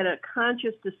avoiding, had a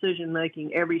conscious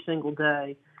decision-making every single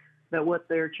day about what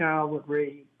their child would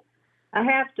read. I'm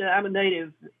a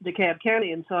native DeKalb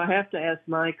County, and so I have to ask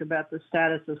Mike about the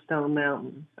status of Stone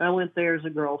Mountain. I went there as a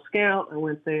Girl Scout. I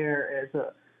went there as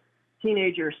a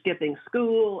teenager skipping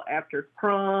school after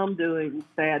prom, doing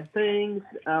bad things.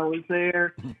 I was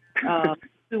there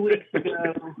 2 weeks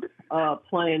ago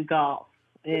playing golf,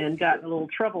 and got in a little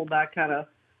trouble by kind of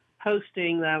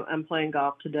posting that I'm playing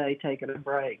golf today, taking a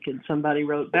break. And somebody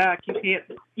wrote back,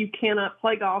 you cannot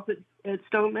play golf at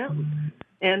Stone Mountain.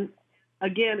 And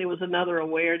again, it was another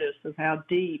awareness of how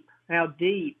deep our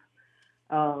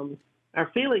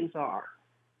feelings are.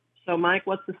 So, Mike,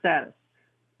 what's the status?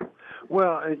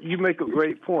 Well, you make a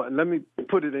great point. Let me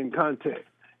put it in context.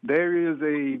 There is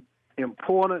a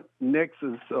important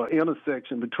nexus or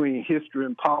intersection between history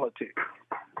and politics.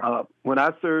 When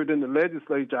I served in the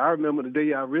legislature, I remember the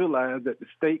day I realized that the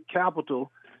state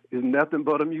capitol is nothing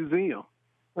but a museum.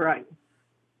 Right.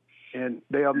 And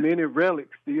there are many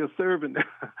relics still serving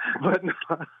there. but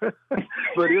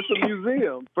it's a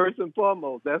museum, first and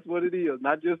foremost. That's what it is,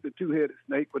 not just the two-headed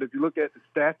snake, but if you look at the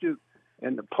statues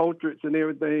and the portraits and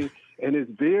everything, and it's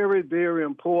very, very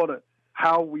important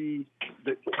how we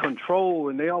control,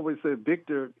 and they always say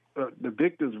the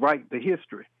victors write the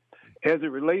history. As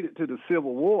it related to the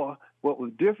Civil War, what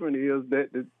was different is that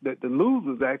the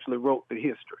losers actually wrote the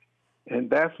history, and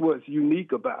that's what's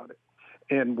unique about it.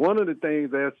 And one of the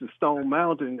things as to Stone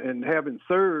Mountain, and having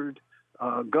served,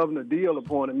 Governor Deal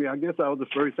appointed me. I guess I was the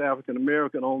first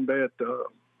African-American on that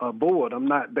board. I'm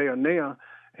not there now.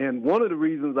 And one of the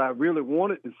reasons I really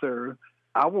wanted to serve,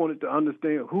 I wanted to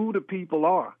understand who the people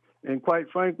are. And quite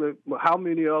frankly, how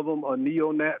many of them are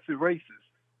neo-Nazi racists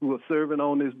who are serving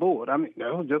on this board? I mean,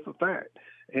 that was just a fact.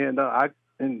 And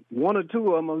and one or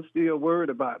two of them I'm still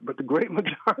worried about, but the great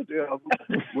majority of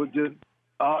them were just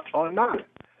are not.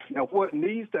 Now, what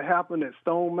needs to happen at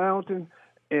Stone Mountain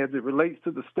as it relates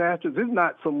to the statues is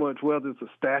not so much whether it's a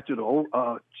statue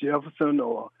of Jefferson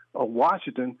or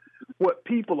Washington. What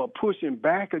people are pushing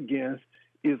back against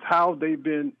is how they've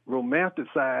been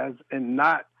romanticized and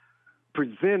not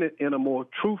presented in a more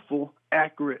truthful,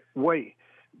 accurate way.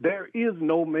 There is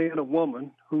no man or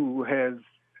woman who has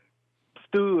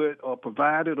stood or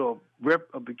provided or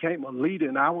became a leader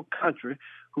in our country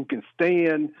who can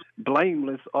stand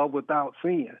blameless or without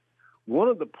sin. One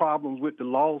of the problems with the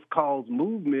Lost Cause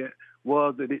movement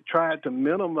was that it tried to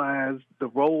minimize the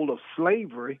role of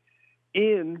slavery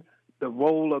in the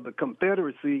role of the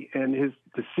Confederacy and his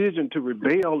decision to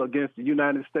rebel against the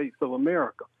United States of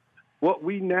America. What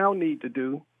we now need to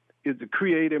do is to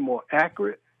create a more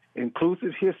accurate,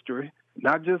 inclusive history,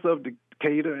 not just of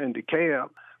Decatur and DeKalb,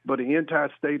 but the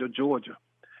entire state of Georgia.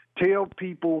 Tell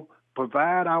people,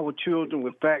 provide our children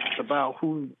with facts about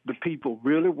who the people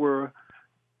really were,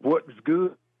 what's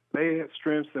good, bad,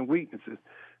 strengths, and weaknesses.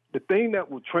 The thing that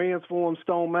will transform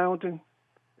Stone Mountain,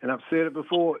 and I've said it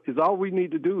before, is all we need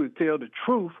to do is tell the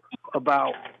truth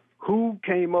about who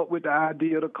came up with the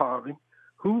idea of the carving,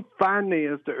 who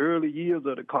financed the early years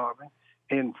of the carving,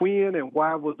 and when and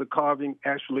why was the carving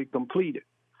actually completed.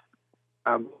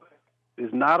 The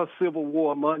is not a Civil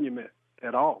War monument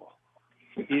at all.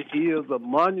 It is a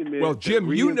monument. Well,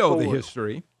 Jim, you know the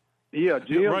history. Yeah,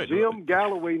 Jim. Right. Jim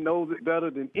Galloway knows it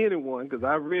better than anyone because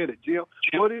I read it. Jim,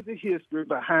 what is the history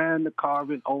behind the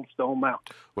carving on Stone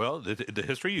Mountain? Well, the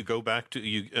history, you go back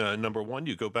to number one.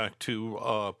 You go back to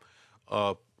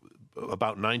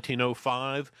about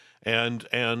 1905 and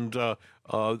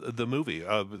the movie.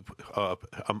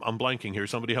 I'm blanking here.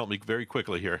 Somebody help me very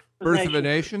quickly here. Birth of a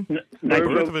Nation.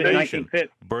 Birth of a Nation.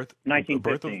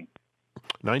 1915.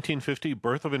 1950,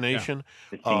 Birth of a Nation.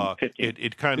 Yeah.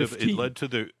 It kind of it led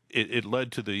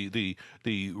to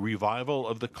the revival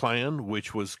of the Klan,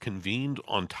 which was convened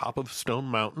on top of Stone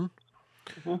Mountain.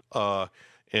 Mm-hmm.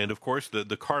 And of course,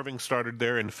 the carving started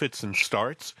there in fits and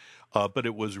starts, but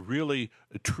it was really,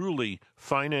 truly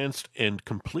financed and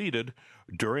completed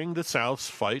during the South's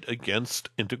fight against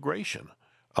integration.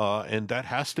 And that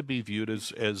has to be viewed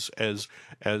as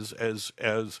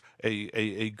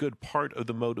a good part of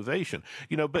the motivation,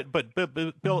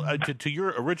 But Bill, to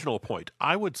your original point,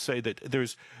 I would say that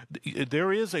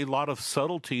there is a lot of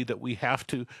subtlety that we have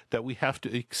to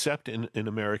accept in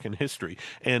American history,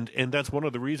 and that's one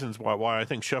of the reasons why I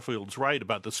think Sheffield's right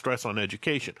about the stress on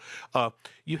education.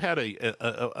 You had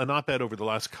an op-ed over the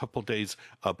last couple of days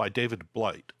by David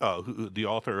Blight, the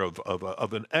author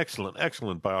of an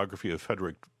excellent biography of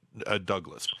Frederick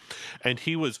Douglass, and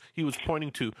he was pointing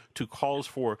to calls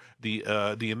for the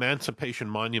Emancipation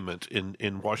Monument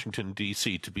in Washington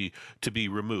D.C. to be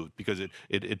removed because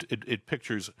it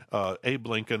pictures Abe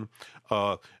Lincoln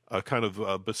kind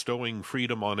of bestowing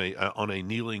freedom on a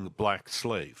kneeling black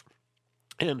slave.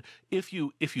 And if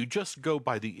you just go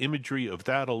by the imagery of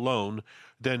that alone,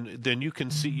 then you can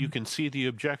see the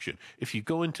objection. If you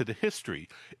go into the history,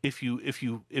 if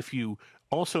you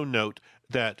also note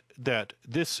that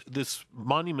this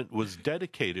monument was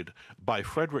dedicated by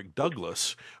Frederick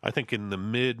Douglass, I think in the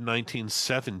mid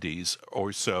 1970s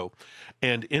or so,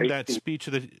 and in that speech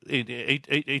of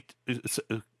the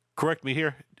correct me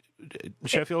here,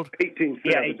 Sheffield.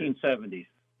 1870s.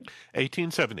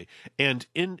 1870. And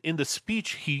in the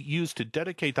speech he used to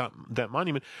dedicate that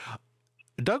monument,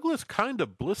 Douglass kind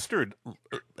of blistered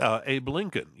Abe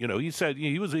Lincoln. He said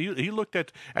he looked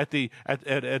at the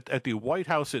White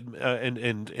House and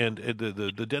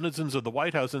the denizens of the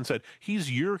White House and said,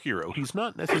 he's your hero. He's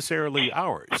not necessarily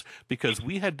ours because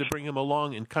we had to bring him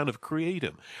along and kind of create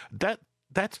him.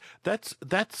 That's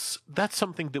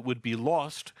something that would be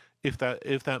lost if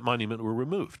that monument were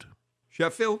removed.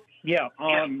 Sheffield? Yeah.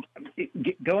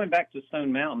 Going back to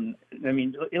Stone Mountain, I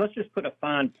mean, let's just put a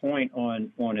fine point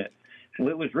on it.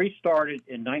 It was restarted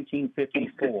in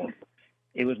 1954.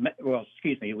 It was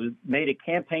made a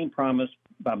campaign promise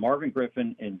by Marvin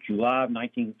Griffin in July of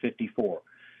 1954.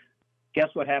 Guess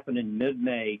what happened in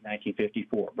mid-May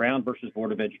 1954? Brown versus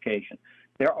Board of Education.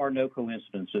 There are no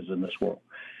coincidences in this world.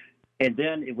 And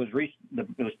then it was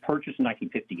purchased in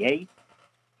 1958.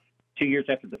 2 years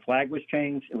after the flag was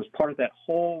changed. It was part of that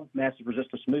whole massive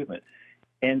resistance movement.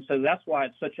 And so that's why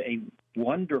it's such a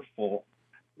wonderful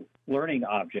learning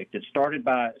object. It started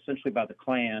essentially by the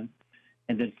Klan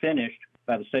and then finished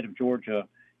by the state of Georgia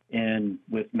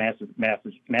with massive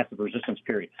resistance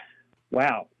period.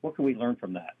 Wow, what can we learn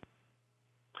from that?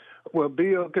 Well,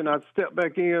 Bill, can I step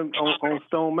back in on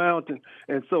Stone Mountain?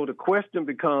 And so the question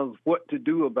becomes what to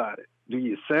do about it. Do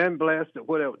you sandblast it,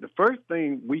 whatever? The first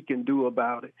thing we can do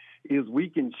about it is we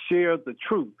can share the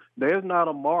truth. There's not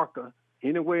a marker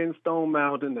anywhere in Stone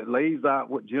Mountain that lays out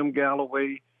what Jim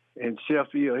Galloway and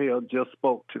Sheffield Hill just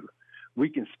spoke to. We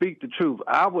can speak the truth.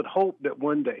 I would hope that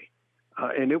one day,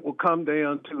 and it will come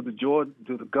down to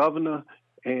the governor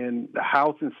and the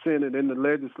House and Senate and the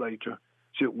legislature,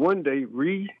 should one day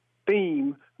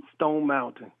re-theme Stone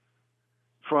Mountain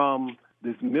from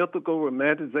this mythical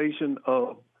romanticization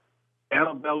of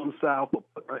antebellum South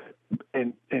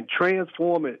and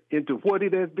transform it into what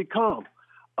it has become,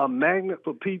 a magnet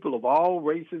for people of all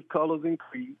races, colors, and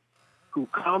creeds who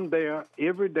come there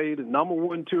every day, the number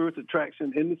one tourist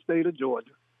attraction in the state of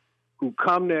Georgia, who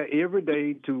come there every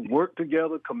day to work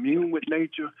together, commune with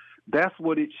nature. That's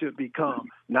what it should become.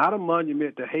 Not a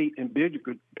monument to hate and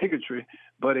bigotry,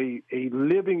 but a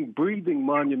living, breathing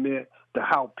monument to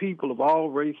how people of all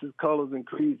races, colors, and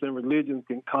creeds and religions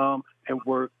can come and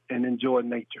work and enjoy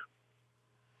nature.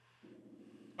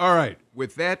 All right.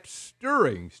 With that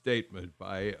stirring statement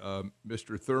by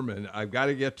Mr. Thurman, I've got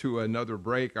to get to another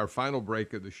break, our final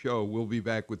break of the show. We'll be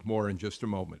back with more in just a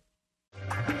moment.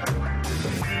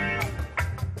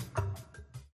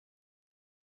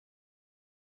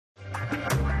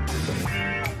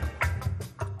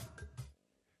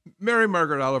 Mary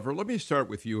Margaret Oliver, let me start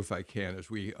with you, if I can, as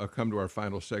we come to our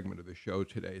final segment of the show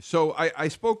today. So I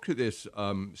spoke to this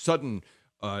sudden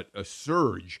a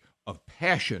surge of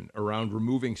passion around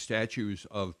removing statues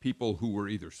of people who were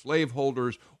either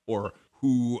slaveholders or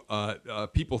who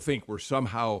people think were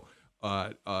somehow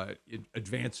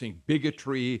advancing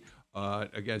bigotry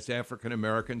against African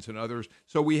Americans and others.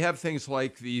 So we have things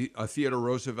like the Theodore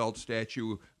Roosevelt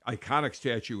statue, iconic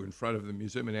statue in front of the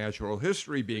Museum of Natural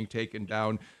History, being taken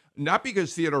down. Not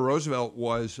because Theodore Roosevelt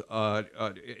was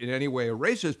in any way a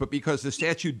racist, but because the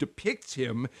statue depicts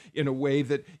him in a way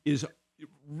that is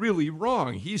really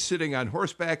wrong. He's sitting on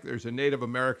horseback. There's a Native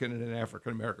American and an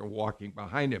African American walking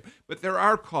behind him. But there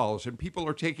are calls, and people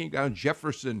are taking down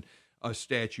Jefferson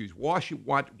statues,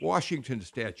 Washington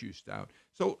statues down.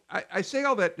 So I say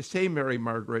all that to say, Mary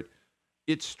Margaret,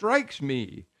 it strikes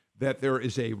me that there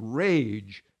is a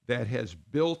rage that has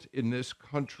built in this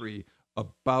country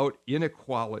about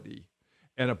inequality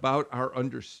and about our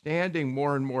understanding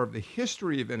more and more of the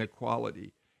history of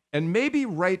inequality. And maybe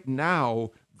right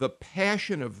now, the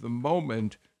passion of the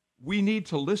moment, we need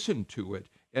to listen to it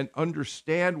and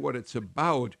understand what it's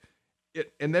about,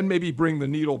 and then maybe bring the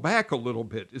needle back a little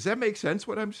bit. Does that make sense,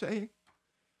 what I'm saying?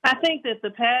 I think that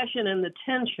the passion and the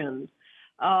tension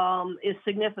is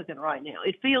significant right now.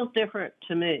 It feels different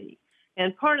to me.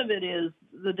 And part of it is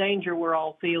the danger we're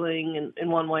all feeling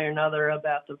in one way or another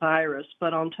about the virus.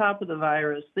 But on top of the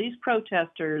virus, these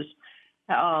protesters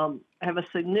have a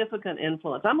significant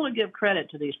influence. I'm going to give credit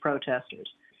to these protesters.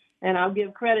 And I'll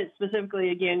give credit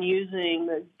specifically, again, using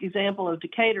the example of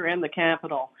Decatur and the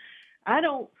Capitol. I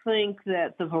don't think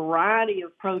that the variety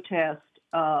of protest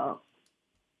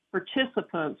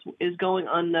participants is going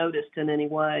unnoticed in any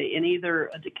way in either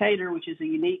Decatur, which is a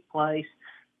unique place,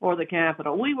 or the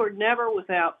Capitol. We were never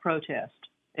without protest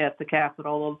at the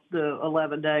Capitol of the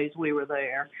 11 days we were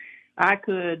there. I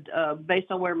could, based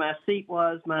on where my seat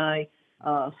was, my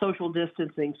social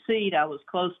distancing seat, I was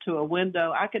close to a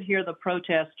window. I could hear the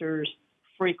protesters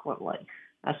frequently.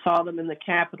 I saw them in the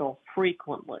Capitol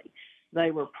frequently.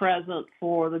 They were present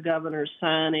for the governor's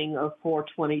signing of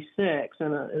 426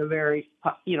 in a very,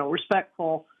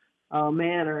 respectful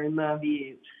manner, in my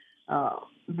view.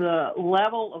 The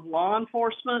level of law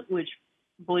enforcement, which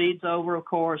bleeds over, of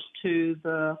course, to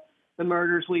the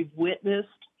murders we've witnessed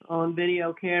on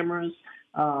video cameras,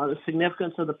 the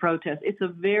significance of the protest. It's a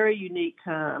very unique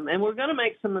time, and we're going to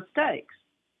make some mistakes.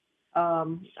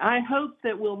 I hope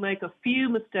that we'll make a few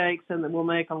mistakes and that we'll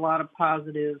make a lot of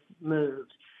positive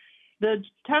moves. The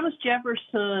Thomas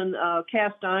Jefferson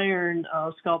cast iron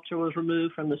sculpture was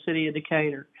removed from the city of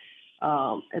Decatur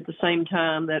at the same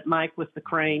time that Mike with the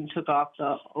crane took off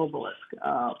the obelisk.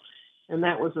 And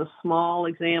that was a small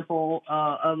example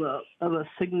of a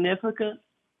significant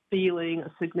feeling,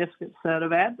 a significant set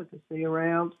of advocacy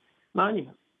around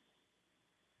monuments.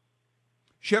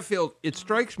 Sheffield, it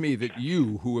strikes me that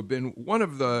you, who have been one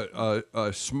of the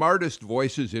smartest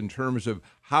voices in terms of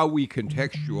how we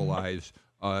contextualize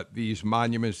these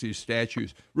monuments, these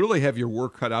statues, really have your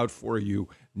work cut out for you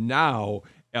now,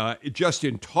 just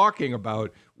in talking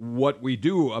about what we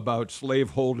do about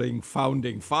slaveholding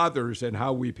founding fathers and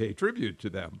how we pay tribute to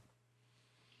them.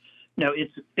 No,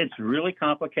 it's really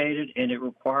complicated, and it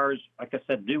requires, like I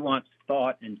said, nuanced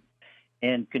thought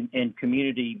and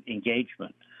community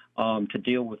engagement to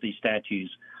deal with these statues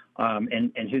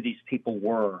and who these people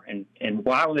were and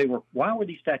why were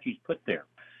these statues put there.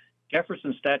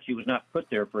 Jefferson's statue was not put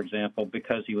there, for example,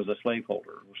 because he was a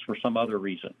slaveholder. It was for some other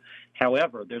reason.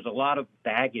 However, there's a lot of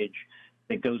baggage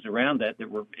that goes around that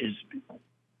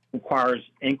requires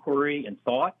inquiry and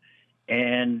thought.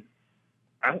 And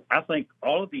I think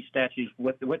all of these statues,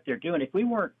 what they're doing, if we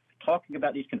weren't talking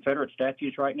about these Confederate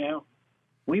statues right now,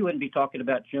 we wouldn't be talking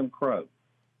about Jim Crow.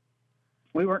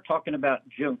 If we weren't talking about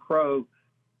Jim Crow,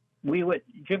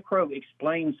 Jim Crow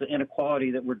explains the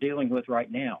inequality that we're dealing with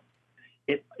right now.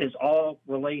 It is all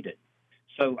related.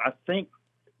 So I think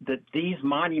that these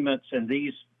monuments and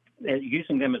these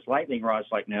using them as lightning rods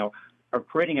like now are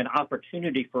creating an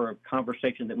opportunity for a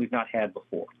conversation that we've not had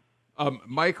before.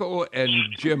 Michael and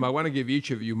Jim, I want to give each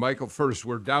of you, Michael first.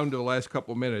 We're down to the last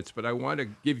couple minutes, but I want to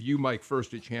give you, Mike,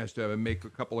 first a chance to make a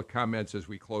couple of comments as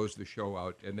we close the show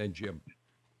out, and then Jim.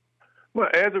 Well,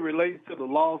 as it relates to the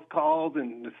lost cause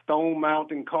and the Stone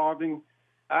Mountain carving,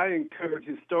 I encourage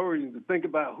historians to think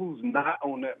about who's not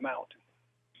on that mountain.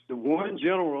 The one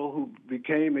general who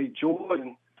became a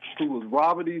Jordan, who was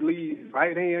Robert E. Lee's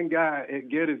right-hand guy at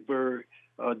Gettysburg,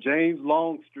 James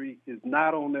Longstreet, is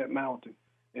not on that mountain.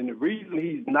 And the reason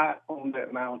he's not on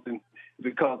that mountain is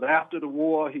because after the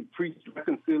war, he preached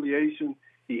reconciliation.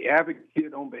 He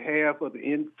advocated on behalf of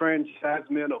the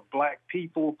enfranchisement of black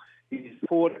people. He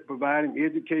supported providing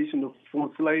education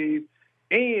for slaves.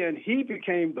 And he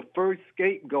became the first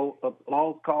scapegoat of the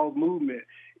Lost Cause movement.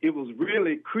 It was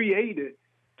really created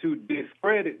to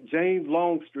discredit James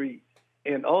Longstreet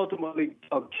and ultimately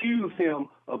accuse him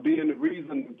of being the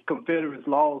reason the Confederates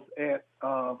lost at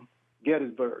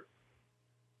Gettysburg.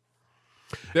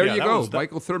 There you go,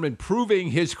 Michael Thurman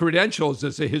proving his credentials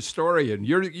as a historian.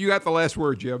 You got the last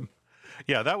word, Jim.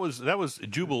 Yeah, that was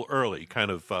Jubal Early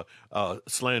kind of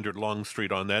slandered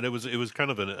Longstreet on that. It was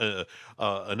kind of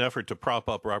an effort to prop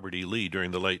up Robert E. Lee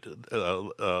during the late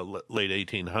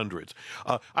 1800s.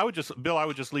 I would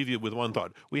just leave you with one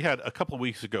thought. We had a couple of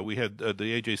weeks ago, we had the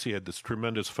AJC had this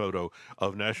tremendous photo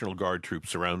of National Guard troops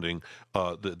surrounding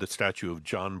the statue of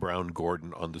John Brown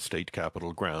Gordon on the state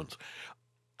capitol grounds.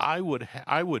 I would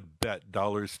bet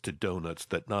dollars to donuts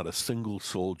that not a single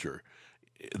soldier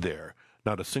there,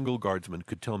 not a single guardsman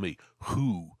could tell me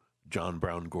who John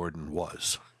Brown Gordon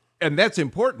was. And that's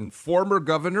important. Former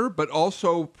governor, but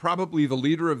also probably the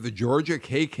leader of the Georgia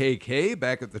KKK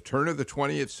back at the turn of the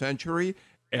 20th century,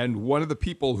 and one of the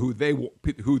people who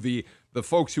the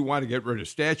folks who want to get rid of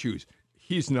statues,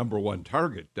 he's number one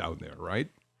target down there,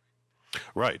 right?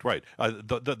 Right.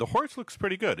 The horse looks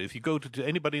pretty good. If you go to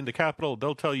anybody in the Capitol,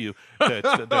 they'll tell you that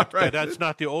that's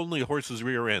not the only horse's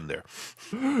rear end there.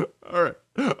 All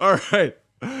right.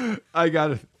 I got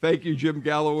to thank you, Jim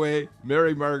Galloway,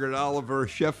 Mary Margaret Oliver,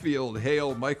 Sheffield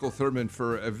Hale, Michael Thurman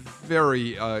for a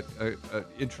very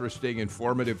interesting,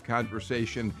 informative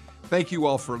conversation. Thank you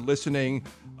all for listening.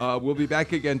 We'll be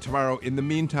back again tomorrow. In the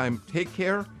meantime, take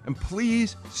care and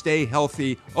please stay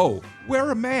healthy. Oh,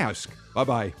 wear a mask.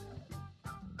 Bye-bye.